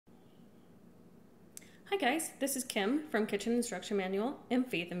Hi guys, this is Kim from Kitchen Instruction Manual and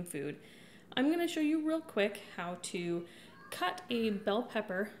Faith in Food. I'm going to show you real quick how to cut a bell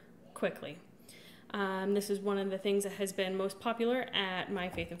pepper quickly. This is one of the things that has been most popular at my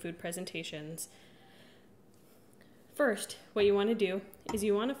Faith in Food presentations. First, what you want to do is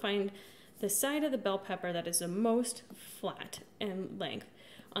you want to find the side of the bell pepper that is the most flat in length.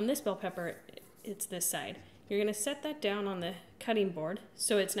 On this bell pepper, it's this side. You're going to set that down on the cutting board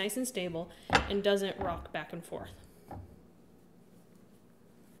so it's nice and stable and doesn't rock back and forth.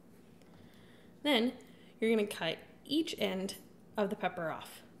 Then you're going to cut each end of the pepper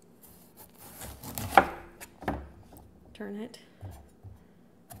off. Turn it.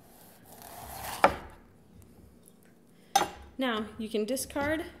 Now you can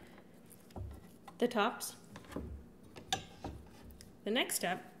discard the tops. The next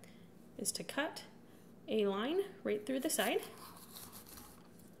step is to cut a line right through the side,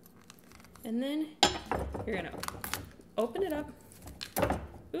 and then you're going to open it up,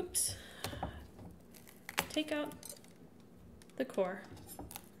 take out the core,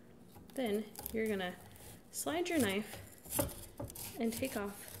 then you're going to slide your knife and take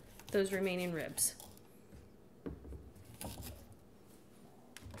off those remaining ribs.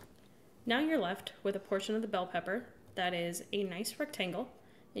 Now you're left with a portion of the bell pepper that is a nice rectangle,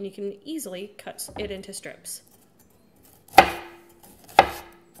 and you can easily cut it into strips.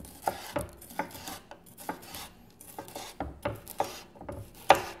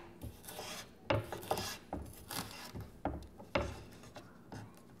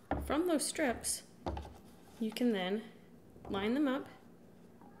 From those strips, you can then line them up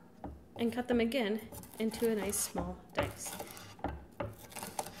and cut them again into a nice small dice.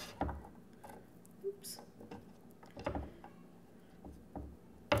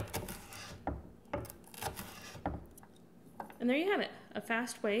 And there you have it, a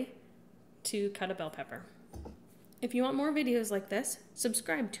fast way to cut a bell pepper. If you want more videos like this,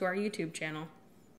 subscribe to our YouTube channel.